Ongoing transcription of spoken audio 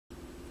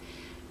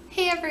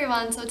Hey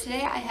everyone, so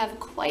today I have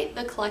quite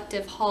the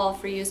collective haul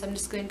for you, so I'm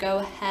just going to go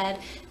ahead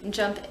and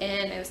jump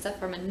in. I have stuff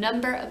from a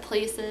number of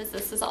places.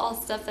 This is all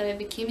stuff that I've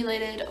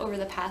accumulated over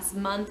the past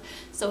month,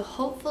 so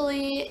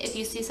hopefully if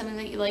you see something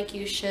that you like,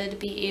 you should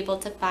be able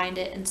to find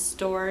it in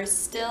stores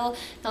still.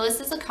 Now this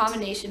is a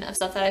combination of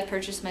stuff that I've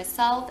purchased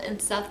myself and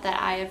stuff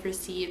that I have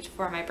received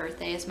for my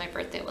birthday, as my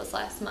birthday was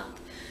last month.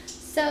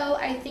 So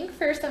I think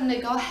first I'm going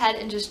to go ahead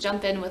and just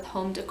jump in with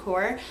home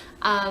decor.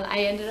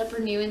 I ended up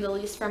renewing the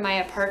lease for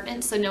my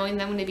apartment, so knowing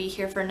that I'm going to be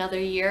here for another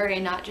year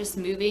and not just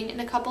moving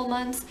in a couple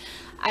months,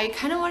 I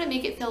kind of want to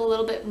make it feel a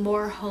little bit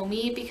more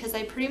homey, because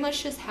I pretty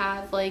much just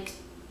have, like,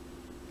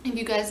 if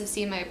you guys have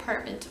seen my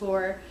apartment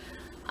tour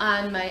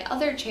on my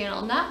other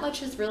channel, not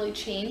much has really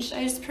changed.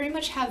 I just pretty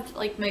much have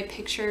like my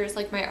pictures,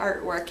 like my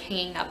artwork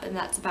hanging up, and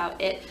that's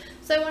about it.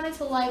 So I wanted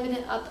to liven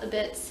it up a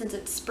bit since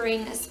it's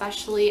spring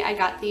especially. I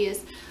got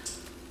these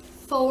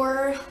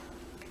 4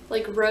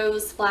 like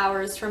rose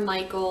flowers from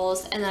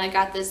Michael's, and then I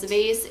got this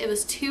vase. It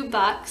was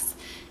 $2.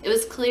 It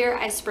was clear.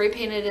 I spray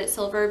painted it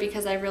silver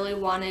because I really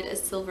wanted a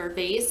silver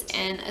vase,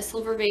 and a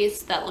silver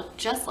vase that looked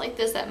just like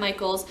this at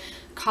Michael's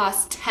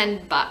cost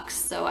 $10.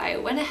 So I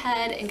went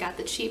ahead and got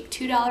the cheap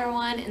 $2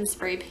 one and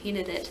spray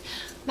painted it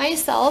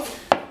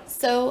myself.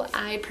 So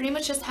I pretty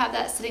much just have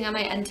that sitting on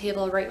my end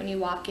table right when you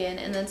walk in,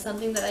 and then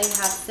something that I have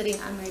sitting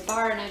on my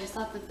bar, and I just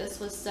thought that this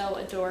was so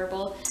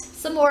adorable.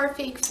 Some more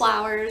fake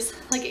flowers.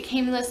 Like, it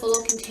came in this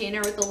little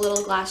container with the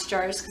little glass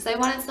jars because I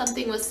wanted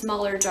something with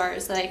smaller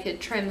jars that I could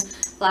trim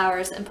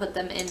flowers and put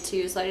them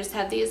into. So I just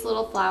have these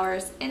little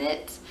flowers in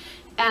it,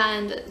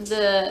 and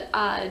the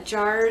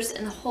jars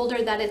and the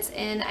holder that it's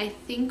in I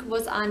think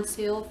was on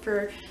sale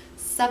for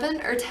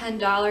 $7 or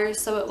 $10,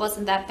 so it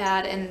wasn't that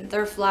bad, and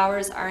their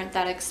flowers aren't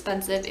that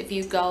expensive if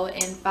you go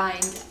and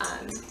find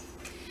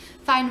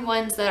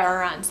ones that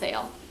are on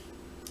sale.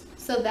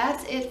 So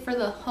that's it for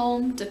the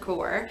home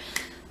decor.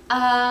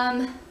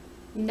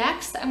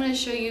 Next I'm going to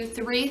show you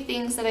 3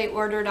 things that I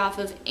ordered off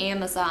of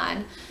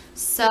Amazon.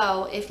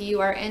 So if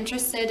you are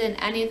interested in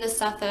any of the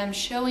stuff that I'm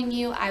showing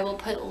you, I will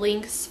put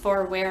links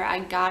for where I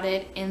got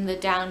it in the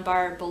down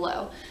bar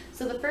below.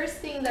 So the first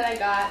thing that I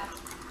got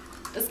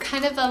is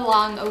kind of a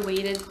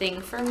long-awaited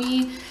thing for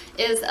me,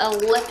 is a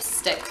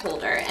lipstick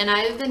holder, and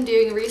I've been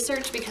doing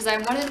research because I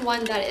wanted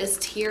one that is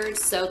tiered,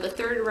 so the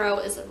 3rd row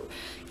is,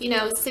 you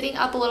know, sitting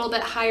up a little bit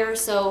higher,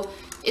 so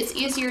it's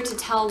easier to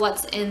tell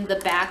what's in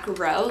the back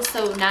row,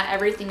 so not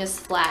everything is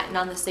flat and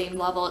on the same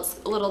level. It's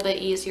a little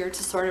bit easier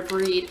to sort of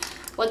read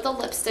what the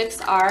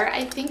lipsticks are.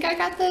 I think I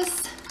got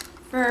this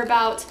for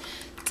about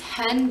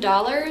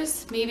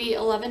 $10, maybe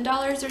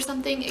 $11 or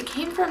something. It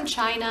came from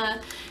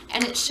China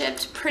and it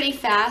shipped pretty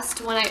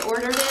fast when I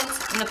ordered it.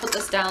 I'm gonna put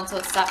this down so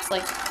it stops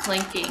like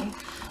clanking.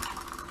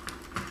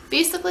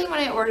 Basically, when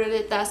I ordered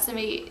it, the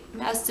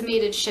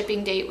estimated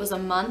shipping date was a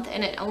month,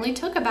 and it only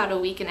took about a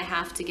week and a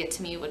half to get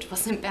to me, which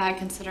wasn't bad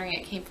considering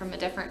it came from a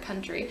different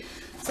country.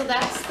 So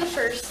that's the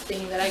first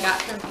thing that I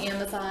got from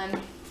Amazon.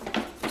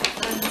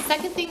 The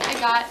second thing I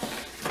got,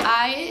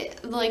 I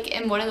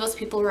am one of those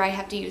people where I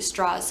have to use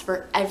straws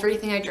for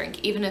everything I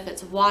drink, even if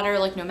it's water.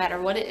 Like, no matter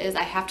what it is,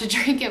 I have to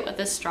drink it with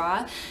a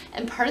straw.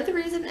 And part of the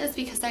reason is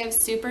because I have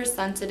super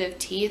sensitive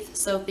teeth,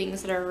 so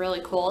things that are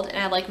really cold, and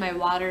I like my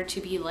water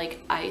to be like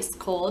ice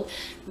cold,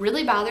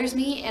 really bothers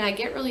me, and I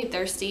get really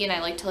thirsty and I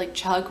like to like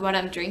chug what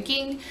I'm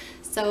drinking.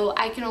 So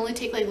I can only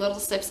take like little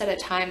sips at a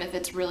time if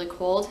it's really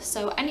cold.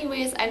 So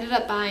anyways, I ended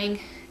up buying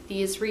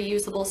these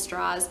reusable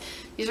straws.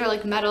 These are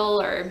like metal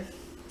or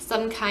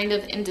some kind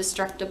of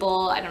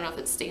indestructible, I don't know if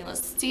it's stainless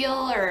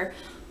steel or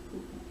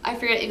I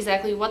forget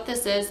exactly what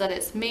this is that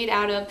it's made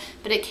out of,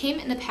 but it came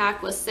in a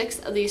pack with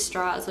 6 of these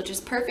straws, which is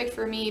perfect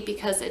for me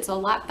because it's a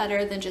lot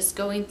better than just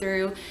going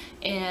through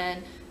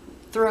and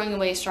throwing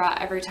away straw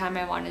every time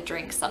I want to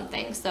drink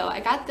something. So I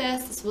got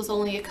this. This was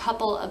only a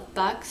couple of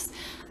bucks.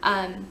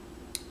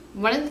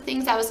 One of the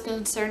things I was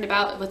concerned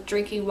about with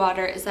drinking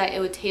water is that it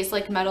would taste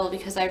like metal,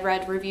 because I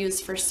read reviews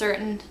for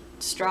certain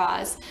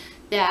straws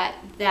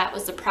that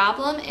was the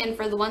problem, and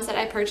for the ones that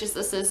I purchased,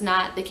 this is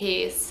not the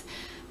case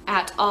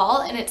at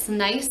all. And it's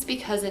nice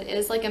because it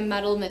is like a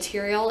metal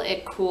material.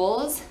 It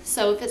cools,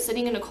 so if it's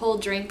sitting in a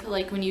cold drink,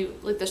 like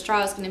the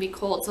straw is going to be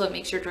cold, so it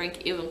makes your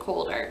drink even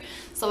colder.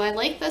 So I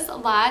like this a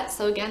lot.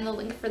 So again, the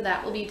link for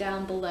that will be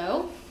down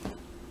below.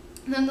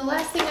 And then the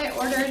last thing I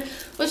ordered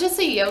was just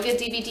a yoga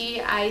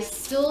DVD. I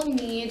still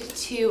need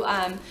to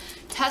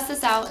test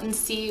this out and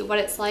see what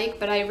it's like,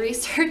 but I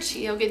researched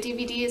yoga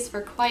DVDs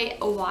for quite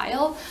a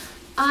while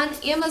on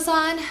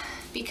Amazon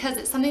because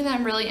it's something that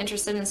I'm really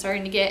interested in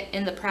starting to get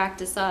in the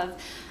practice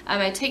of.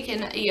 I've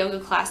taken a yoga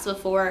class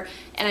before,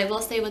 and I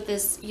will say with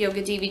this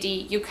yoga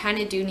DVD, you kind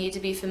of do need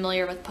to be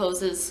familiar with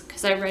poses,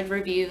 because I read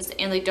reviews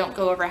and they don't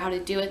go over how to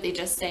do it. They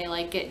just say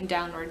like get in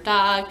downward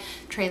dog,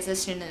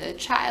 transition into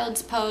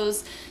child's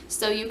pose.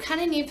 So you kind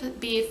of need to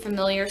be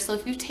familiar. So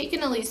if you've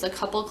taken at least a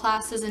couple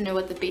classes and know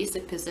what the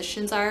basic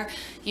positions are,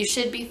 you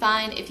should be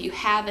fine. If you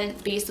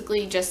haven't,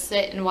 basically just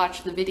sit and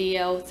watch the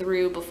video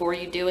through before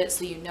you do it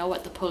so you know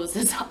what the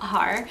poses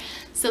are.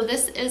 So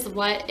this is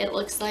what it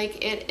looks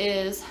like. It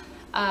is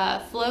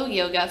flow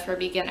yoga for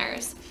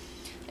beginners.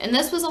 And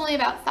this was only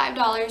about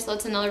 $5, so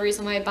that's another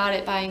reason why I bought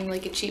it. Buying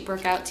like a cheap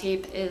workout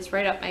tape is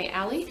right up my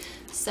alley.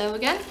 So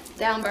again,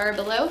 down bar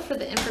below for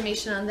the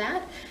information on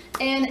that.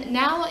 And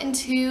now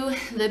into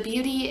the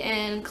beauty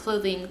and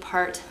clothing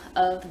part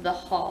of the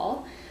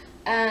haul.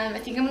 I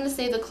think I'm going to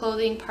save the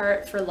clothing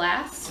part for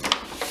last.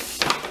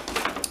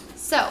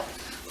 So,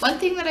 one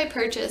thing that I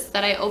purchased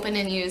that I opened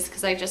and used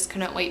because I just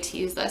couldn't wait to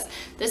use this.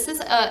 This is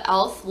a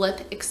e.l.f.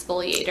 lip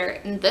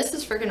exfoliator, and this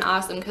is freaking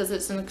awesome because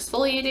it's an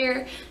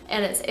exfoliator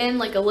and it's in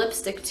like a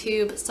lipstick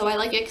tube. So I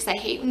like it because I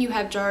hate when you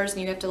have jars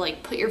and you have to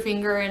like put your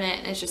finger in it,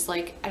 and it's just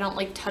like, I don't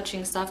like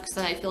touching stuff because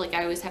then I feel like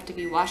I always have to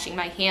be washing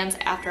my hands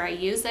after I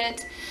use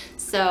it.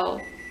 So,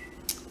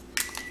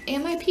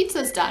 and my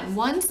pizza's done.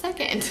 1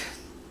 second.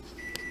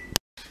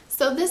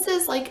 So this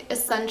is like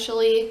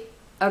essentially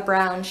a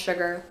brown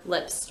sugar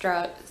lip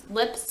scrub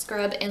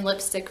in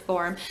lipstick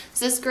form.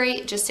 So this is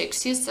great, just takes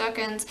 2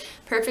 seconds,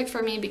 perfect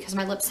for me because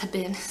my lips have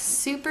been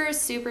super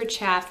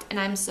chapped and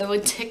I'm so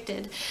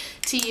addicted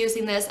to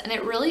using this, and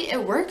it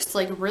works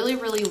like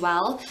really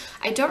well.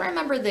 I don't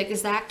remember the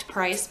exact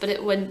price,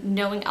 but when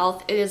knowing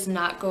e.l.f., it is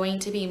not going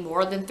to be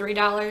more than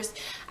 $3.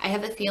 I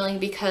have a feeling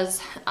because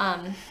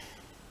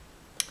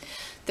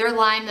their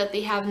line that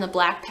they have in the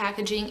black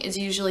packaging is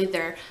usually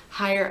their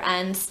higher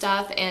end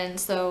stuff, and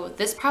so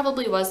this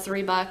probably was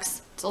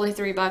 $3. It's only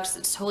 $3.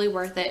 It's totally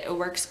worth it. It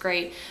works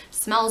great,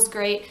 smells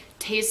great,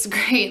 tastes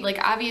great. Like,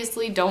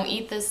 obviously don't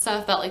eat this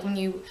stuff, but like when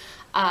you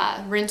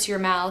rinse your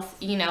mouth,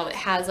 you know, it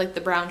has like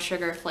the brown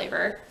sugar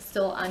flavor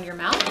still on your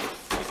mouth.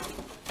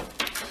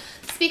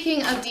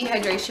 Speaking of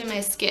dehydration, my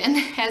skin,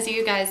 as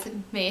you guys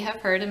may have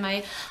heard in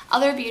my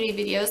other beauty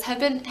videos,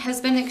 has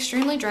been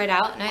extremely dried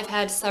out, and I've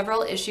had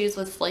several issues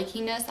with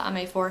flakiness on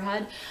my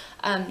forehead.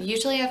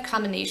 Usually I have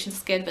combination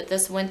skin, but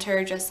this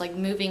winter, just like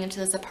moving into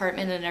this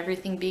apartment and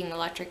everything being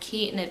electric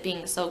heat and it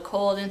being so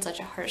cold and such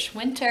a harsh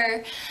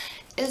winter,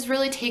 is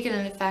really taken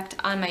an effect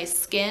on my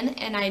skin.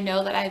 And I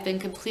know that I've been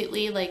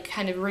completely like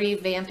kind of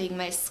revamping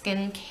my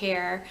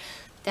skincare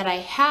that I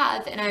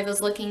have, and I was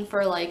looking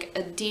for like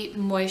a deep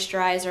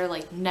moisturizer,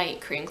 like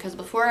night cream, because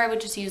before I would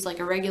just use like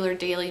a regular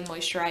daily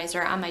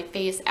moisturizer on my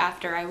face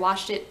after I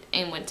washed it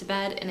and went to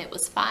bed, and it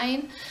was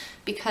fine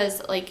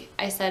because, like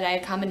I said, I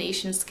had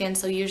combination skin,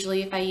 so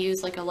usually if I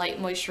use like a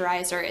light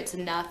moisturizer, it's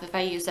enough. If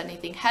I use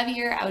anything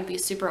heavier, I would be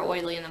super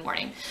oily in the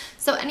morning.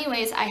 So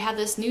anyways, I have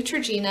this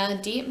Neutrogena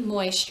Deep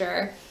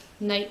Moisture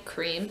Night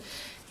Cream.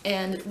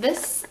 And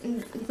this,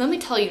 let me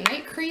tell you,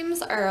 night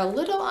creams are a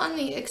little on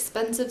the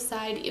expensive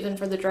side. Even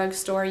for the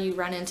drugstore, you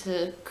run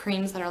into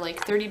creams that are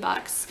like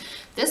 $30.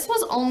 This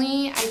was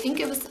only, I think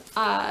it was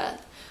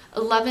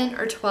 $11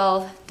 or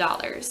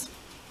 $12.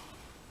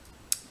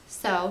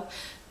 So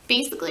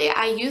basically,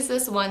 I used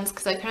this once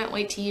because I couldn't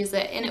wait to use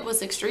it, and it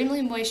was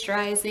extremely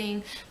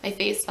moisturizing. My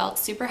face felt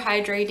super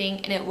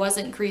hydrating, and it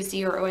wasn't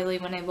greasy or oily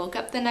when I woke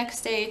up the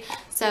next day.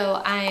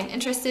 So I'm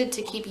interested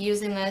to keep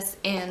using this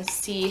and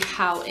see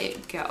how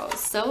it goes.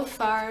 So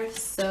far,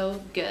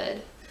 so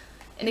good.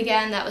 And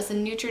again, that was the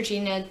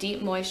Neutrogena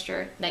Deep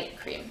Moisture Night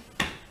Cream.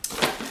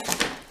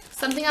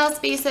 Something else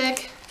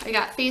basic, I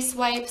got face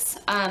wipes.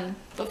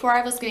 Before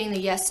I was getting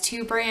the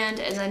Yes2 brand,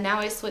 and then now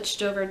I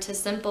switched over to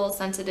Simple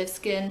Sensitive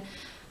Skin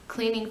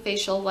Cleaning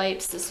Facial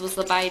Wipes. This was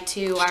the buy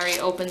two. I already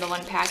opened the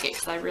one packet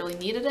because I really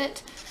needed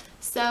it.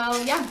 So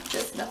yeah,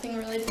 just nothing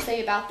really to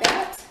say about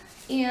that.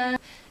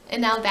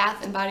 And now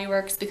Bath and Body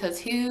Works, because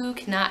who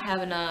cannot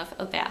have enough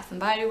of Bath and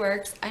Body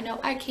Works? I know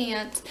I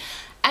can't.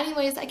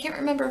 Anyways, I can't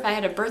remember if I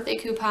had a birthday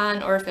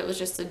coupon or if it was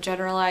just a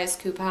generalized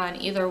coupon.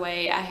 Either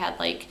way, I had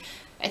like,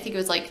 I think it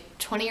was like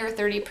 20 or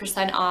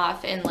 30%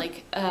 off, and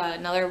like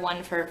another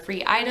one for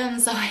free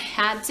items, so I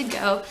had to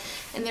go.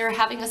 And they were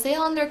having a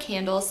sale on their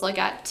candles, so I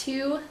got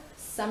 2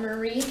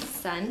 summery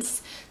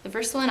scents. The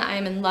first one I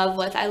am in love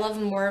with. I love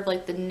more of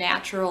like the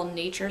natural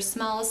nature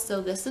smells,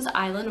 so this is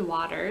Island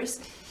Waters,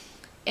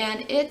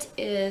 and it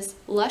is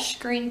lush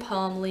green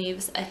palm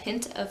leaves, a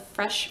hint of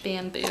fresh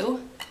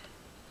bamboo.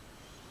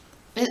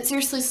 It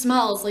seriously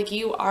smells like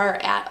you are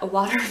at a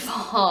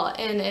waterfall,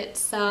 and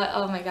it's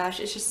oh my gosh,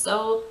 it's just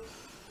so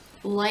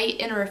light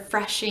and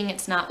refreshing.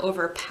 It's not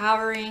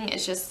overpowering.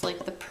 It's just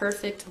like the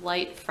perfect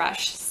light,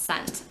 fresh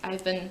scent.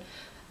 I've been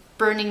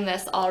burning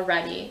this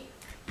already.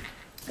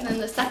 And then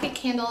the second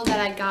candle that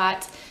I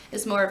got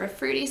is more of a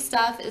fruity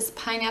stuff, is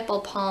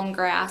Pineapple Palm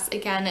Grass.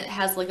 Again, it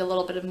has like a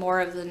little bit of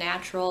more of the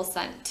natural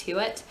scent to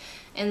it.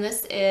 And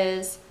this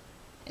is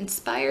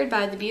inspired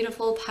by the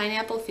beautiful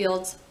pineapple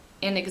fields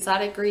and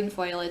exotic green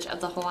foliage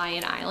of the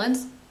Hawaiian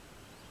Islands.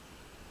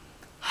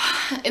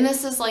 And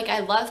this is like, I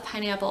love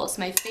pineapple. It's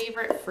my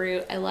favorite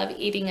fruit. I love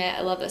eating it.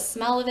 I love the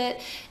smell of it.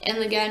 And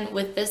again,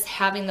 with this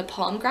having the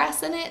palm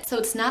grass in it, so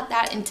it's not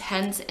that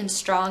intense and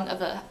strong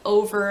of a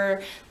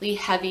overly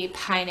heavy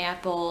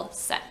pineapple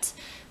scent.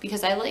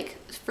 Because I like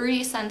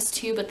fruity scents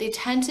too, but they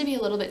tend to be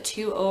a little bit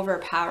too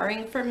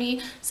overpowering for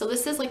me. So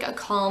this is like a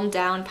calm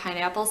down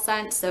pineapple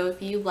scent. So if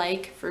you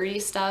like fruity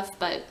stuff,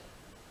 but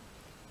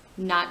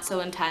not so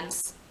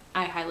intense,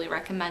 I highly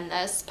recommend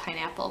this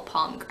Pineapple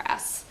Palm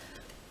Grass.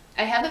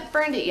 I haven't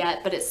burned it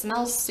yet, but it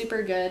smells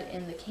super good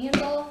in the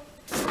candle.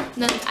 And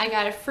then I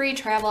got a free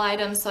travel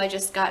item, so I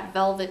just got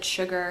Velvet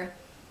Sugar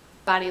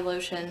body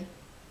lotion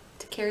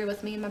to carry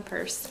with me in my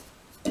purse.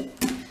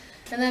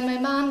 And then my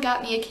mom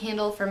got me a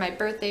candle for my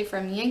birthday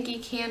from Yankee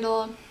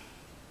Candle.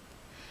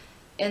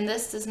 And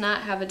this does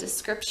not have a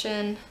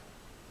description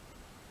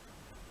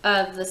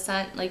of the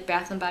scent like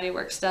Bath & Body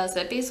Works does.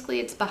 But basically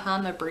it's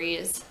Bahama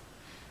Breeze.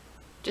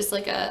 Just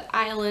like a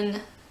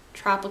island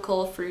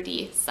tropical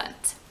fruity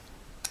scent.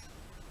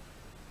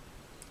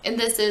 And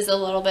this is a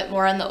little bit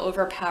more on the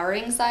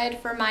overpowering side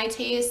for my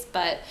taste,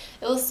 but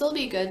it will still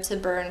be good to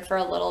burn for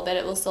a little bit.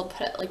 It will still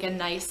put like a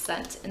nice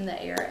scent in the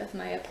air of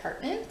my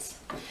apartment.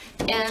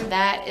 And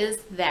that is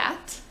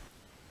that.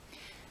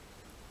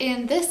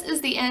 And this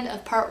is the end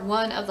of part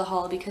 1 of the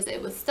haul because it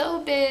was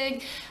so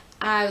big.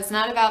 I was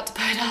not about to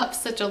put up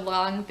such a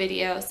long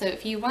video. So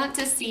if you want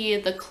to see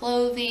the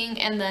clothing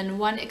and then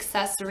one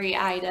accessory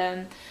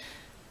item,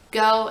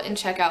 go and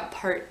check out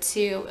part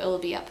 2. It will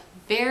be up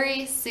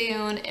very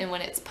soon, and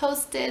when it's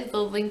posted,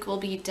 the link will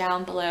be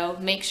down below.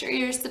 Make sure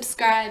you're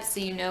subscribed so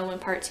you know when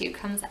part 2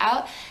 comes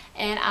out,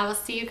 and I will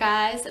see you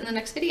guys in the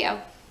next video.